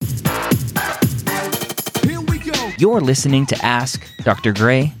You're listening to Ask Dr.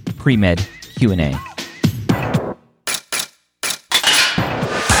 Gray Pre-Med Q&A.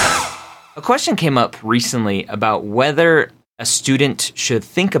 A question came up recently about whether a student should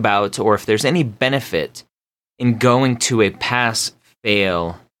think about or if there's any benefit in going to a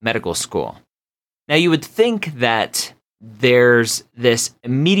pass-fail medical school. Now, you would think that there's this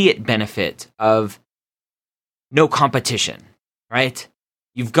immediate benefit of no competition, right?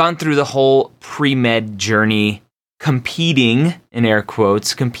 You've gone through the whole pre-med journey competing, in air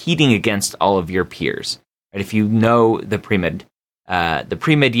quotes, competing against all of your peers. Right? If you know the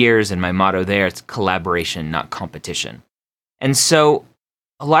pre-med years, and my motto there, it's collaboration, not competition. And so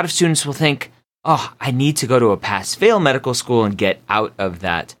a lot of students will think, oh, I need to go to a pass-fail medical school and get out of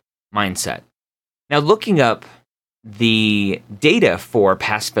that mindset. Now, looking up the data for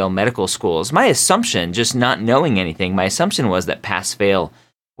pass-fail medical schools, my assumption, just not knowing anything, my assumption was that pass-fail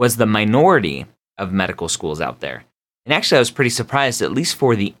was the minority of medical schools out there. And actually, I was pretty surprised, at least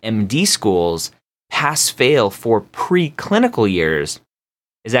for the MD schools, pass-fail for preclinical years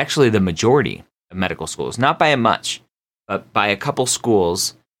is actually the majority of medical schools. Not by a much, but by a couple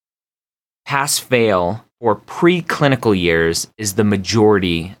schools, pass-fail for preclinical years is the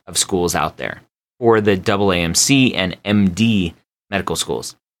majority of schools out there for the AAMC and MD medical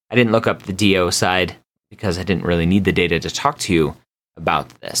schools. I didn't look up the DO side because I didn't really need the data to talk to you about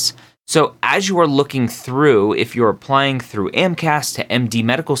this. So as you are looking through, if you're applying through AMCAS to MD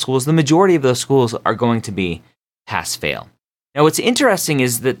medical schools, the majority of those schools are going to be pass-fail. Now, what's interesting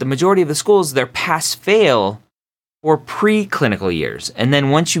is that the majority of the schools, they're pass-fail for preclinical years. And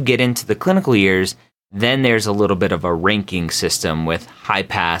then once you get into the clinical years, then there's a little bit of a ranking system with high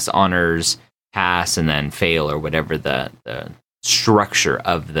pass, honors, pass, and then fail, or whatever the structure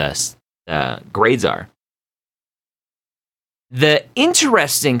of the grades are. The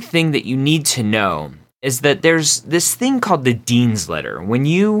interesting thing that you need to know is that there's this thing called the Dean's Letter. When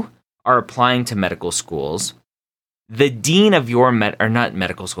you are applying to medical schools, the dean of your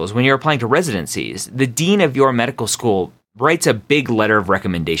when you're applying to residencies, the dean of your medical school writes a big letter of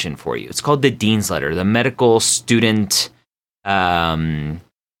recommendation for you. It's called the Dean's Letter, the medical student,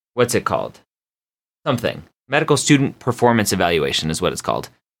 what's it called? Something. Medical Student Performance Evaluation is what it's called.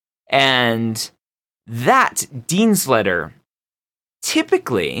 And that Dean's Letter,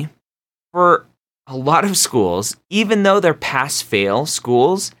 typically, for a lot of schools, even though they're pass-fail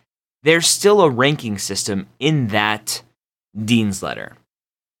schools, there's still a ranking system in that Dean's Letter.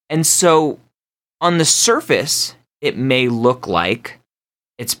 And so, on the surface, it may look like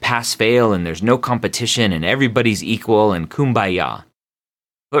it's pass-fail and there's no competition and everybody's equal and kumbaya.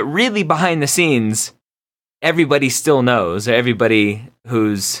 But really, behind the scenes, everybody still knows, everybody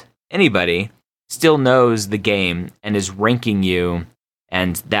who's anybody still knows the game and is ranking you,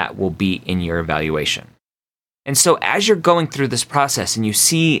 and that will be in your evaluation. And so as you're going through this process and you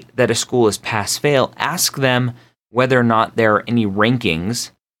see that a school is pass-fail, ask them whether or not there are any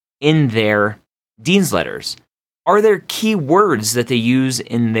rankings in their Dean's Letters. Are there key words that they use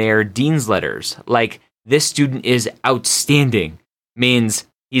in their Dean's Letters? Like, this student is outstanding, means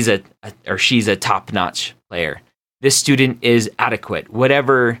he's or she's a top-notch player. This student is adequate,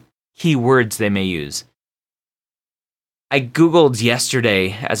 whatever key words they may use. I Googled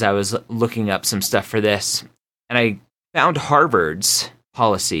yesterday as I was looking up some stuff for this, and I found Harvard's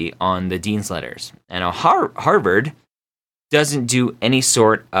policy on the Dean's Letters. And Harvard doesn't do any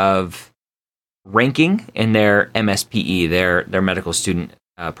sort of ranking in their MSPE, their medical student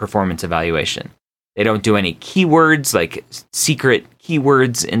performance evaluation. They don't do any keywords, like secret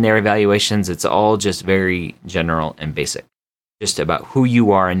keywords in their evaluations. It's all just very general and basic, just about who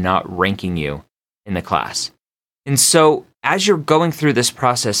you are and not ranking you in the class. And so as you're going through this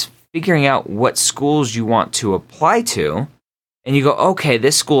process, figuring out what schools you want to apply to, and you go, okay,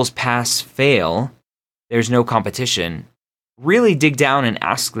 this school's pass-fail, there's no competition, really dig down and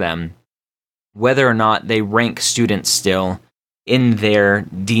ask them whether or not they rank students still in their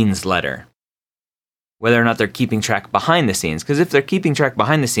Dean's Letter. Whether or not they're keeping track behind the scenes. Because if they're keeping track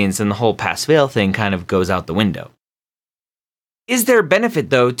behind the scenes, then the whole pass-fail thing kind of goes out the window. Is there a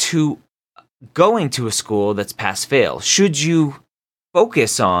benefit, though, to going to a school that's pass-fail? Should you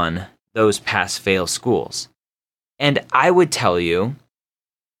focus on those pass-fail schools? And I would tell you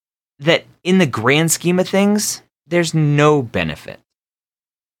that in the grand scheme of things, there's no benefit.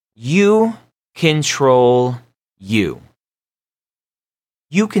 You control you.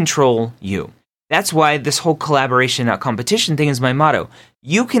 You control you. That's why this whole collaboration, not competition thing is my motto.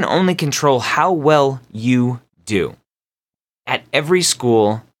 You can only control how well you do. At every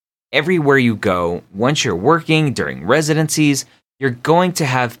school, everywhere you go, once you're working, during residencies, you're going to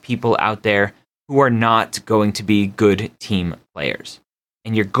have people out there who are not going to be good team players.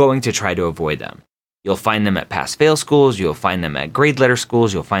 And you're going to try to avoid them. You'll find them at pass-fail schools, you'll find them at grade letter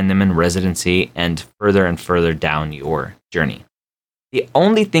schools, you'll find them in residency, and further down your journey. The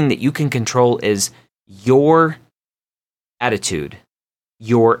only thing that you can control is your attitude,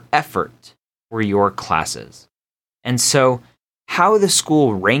 your effort for your classes. And so how the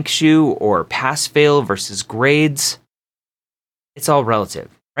school ranks you or pass-fail versus grades, it's all relative,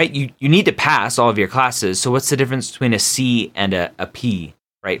 right? You need to pass all of your classes. So what's the difference between a C and a P,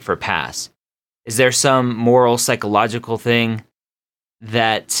 right, for pass? Is there some moral, psychological thing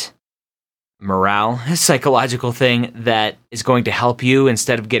psychological thing that is going to help you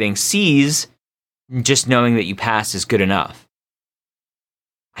instead of getting C's, just knowing that you passed is good enough?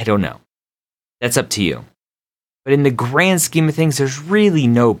 I don't know. That's up to you. But in the grand scheme of things, there's really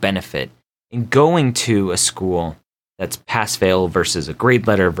no benefit in going to a school that's pass-fail versus a grade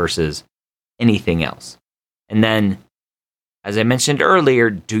letter versus anything else. And then, as I mentioned earlier,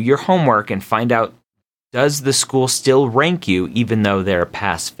 do your homework and find out, does the school still rank you even though they're a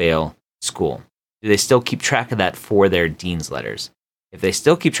pass-fail school? Do they still keep track of that for their dean's letters? If they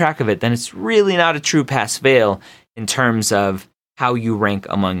still keep track of it, then it's really not a true pass-fail in terms of how you rank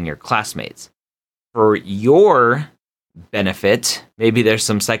among your classmates. For your benefit, maybe there's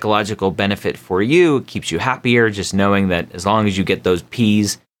some psychological benefit for you. It keeps you happier just knowing that as long as you get those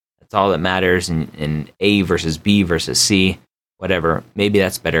P's, that's all that matters in A versus B versus C, whatever. Maybe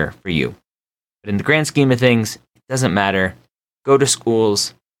that's better for you. But in the grand scheme of things, it doesn't matter. Go to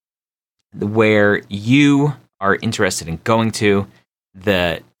schools where you are interested in going to,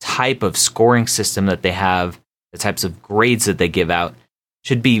 the type of scoring system that they have, the types of grades that they give out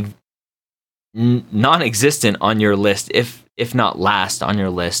should be non-existent on your list, if not last on your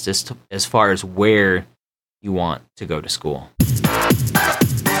list, as far as where you want to go to school.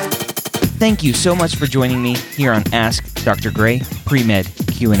 Thank you so much for joining me here on Ask Dr. Gray Pre-Med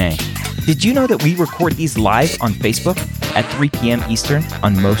Q&A. Did you know that we record these live on Facebook at 3 p.m. Eastern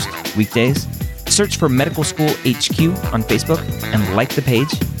on most weekdays? Search for Medical School HQ on Facebook and like the page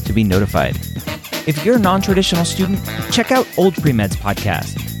to be notified. If you're a non-traditional student, check out Old Pre-Med's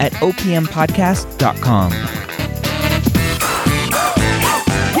podcast at opmpodcast.com.